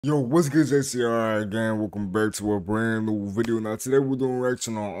Yo, what's good, JCRI again? Welcome back to a brand new video. Now, today we're doing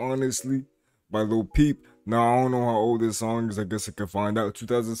reaction on Honestly by Lil Peep. Now, I don't know how old this song is. I guess I can find out.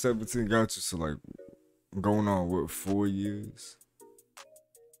 2017 got you, so like going on, what, 4 years?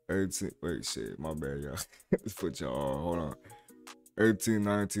 18, wait, shit, my bad, y'all. Let's put y'all, hold on. 18,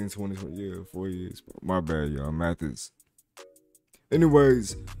 19, 20, yeah, 4 years. My bad, y'all. Math is.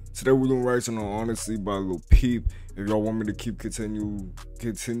 Anyways, today we're doing reaction on Honestly by Lil Peep. If y'all want me to keep if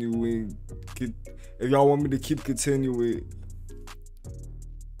y'all want me to keep continuing,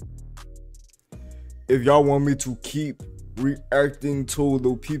 if y'all want me to keep reacting to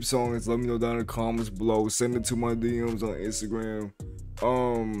Lil Peep songs, let me know down in the comments below. Send it to my DMs on Instagram.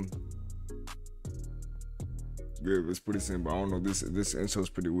 Yeah, it's pretty simple. I don't know, this intro's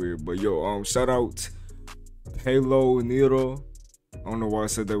pretty weird, but yo, shout out Halo Nero. I don't know why I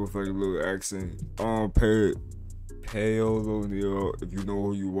said that with like a little accent. Paolo Nero, if you know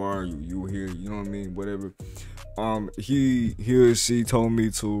who you are, you here, you know what I mean, whatever. He or she told me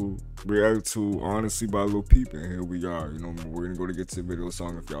to react to Honestly by Lil Peep, and here we are. You know, we're gonna go to get to the video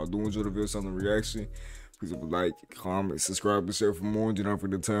song. If y'all do enjoy the video song and reaction, please leave a like, comment, subscribe, and share for more. Do not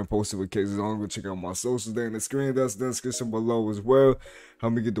forget to turn post notifications on. Go check out my socials there in the screen. That's in the description below as well.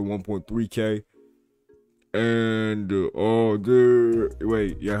 Help me get to 1.3K. And help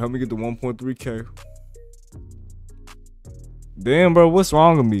me get to 1.3K. Damn, bro, what's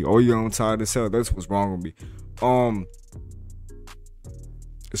wrong with me? Oh, yeah, I'm tired as hell. That's what's wrong with me.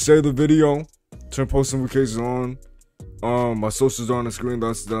 Share the video, turn post notifications on. My socials are on the screen.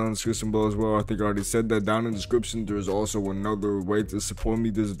 That's down in the description below as well. I think I already said that down in the description. There's also another way to support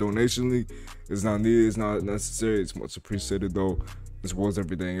me. There's a donation link. It's not needed. It's not necessary. It's much appreciated though, as well as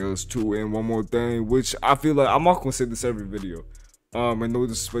everything else too. And one more thing, which I feel like I'm not gonna say this every video. And no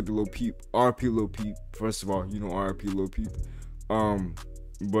disrespect to Lil Peep. RP Lil Peep. First of all, you know RP Lil Peep.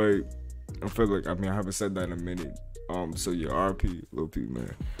 But I feel like, I haven't said that in a minute. So yeah, RP Lil Peep,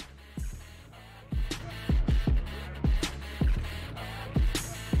 man.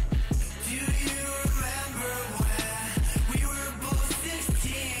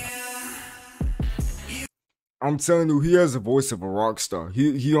 I'm telling you, he has the voice of a rock star.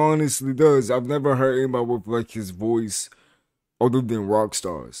 He honestly does. I've never heard anybody with like his voice other than rock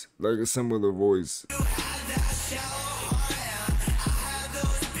stars, like a similar voice.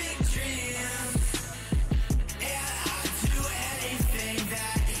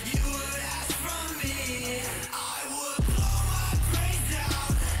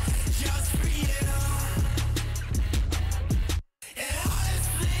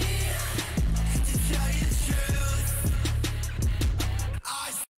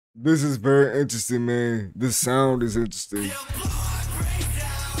 This is very interesting, man. This sound is interesting.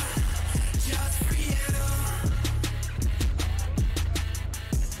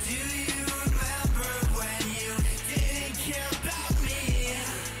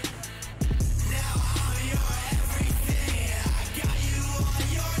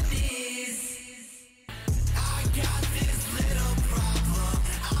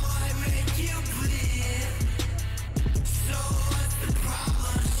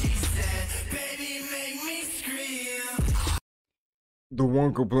 The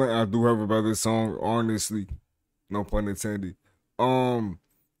one complaint I do have about this song, honestly, no pun intended,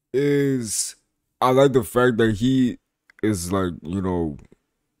 is I like the fact that he is like, you know,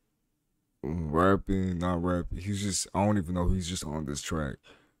 rapping, not rapping. He's just, I don't even know, he's just on this track.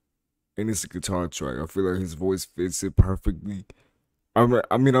 And it's a guitar track. I feel like his voice fits it perfectly. I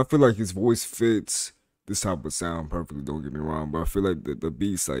feel like his voice fits this type of sound perfectly, don't get me wrong, but I feel like the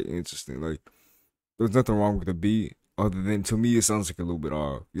beat's like interesting. Like, there's nothing wrong with the beat. Other than, to me, it sounds like a little bit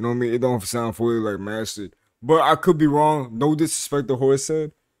off. You know what I mean? It don't sound fully like mastered. But I could be wrong. No disrespect to Horse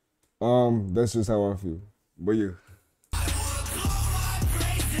said. That's just how I feel. But yeah.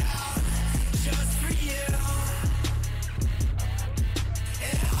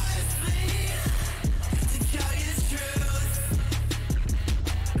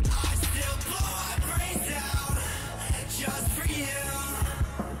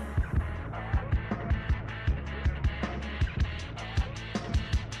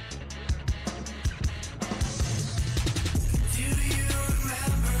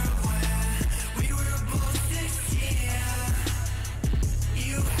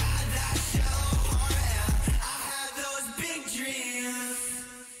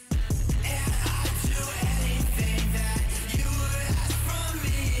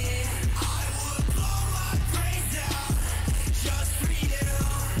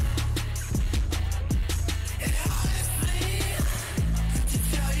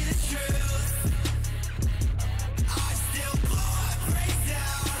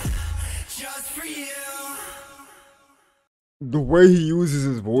 the way he uses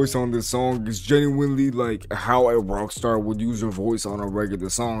his voice on this song is genuinely like how a rock star would use her voice on a regular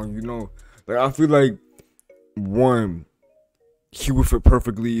song, you know? Like, I feel like, one, he would fit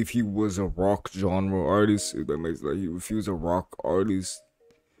perfectly if he was a rock genre artist, if that makes, like, if he was a rock artist.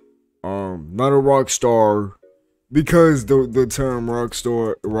 Not a rock star, because the term rock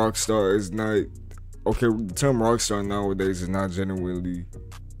star is not, okay, the term rock star nowadays is not genuinely,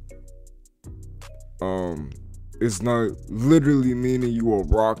 it's not literally meaning you a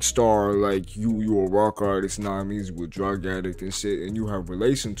rock star, like you a rock artist. Nah, it means you a drug addict and shit, and you have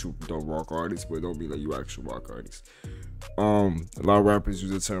relation to the rock artist, but don't be like you actual rock artist. A lot of rappers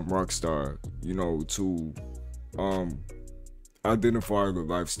use the term rock star, you know, to identify the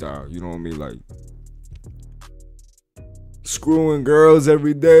lifestyle, you know what I mean, like screwing girls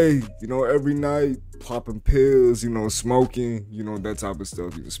every day, you know, every night, popping pills, you know, smoking, you know, that type of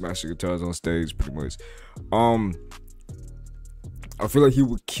stuff. You can smash the guitars on stage, pretty much. I feel like he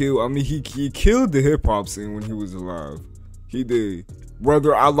would kill. I mean, he killed the hip hop scene when he was alive. He did.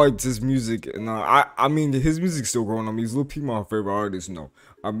 Whether I liked his music, and I mean, his music's still growing on me. He's Lil Peep, my favorite artist. No,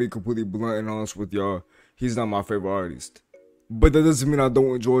 I'll be completely blunt and honest with y'all. He's not my favorite artist. But that doesn't mean I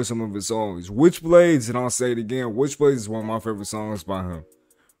don't enjoy some of his songs. Witchblades, and I'll say it again, Witchblades is one of my favorite songs by him.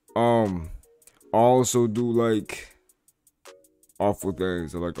 I also do like Awful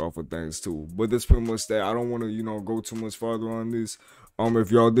Things. I like Awful Things too. But that's pretty much that. I don't want to, you know, go too much farther on this.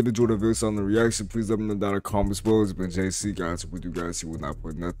 If y'all did enjoy the video on the reaction, please let me know down in the comments below. It's been JC, guys. With you guys, he will not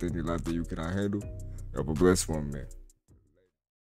put nothing in your life that you cannot handle. Have a blessed one, man.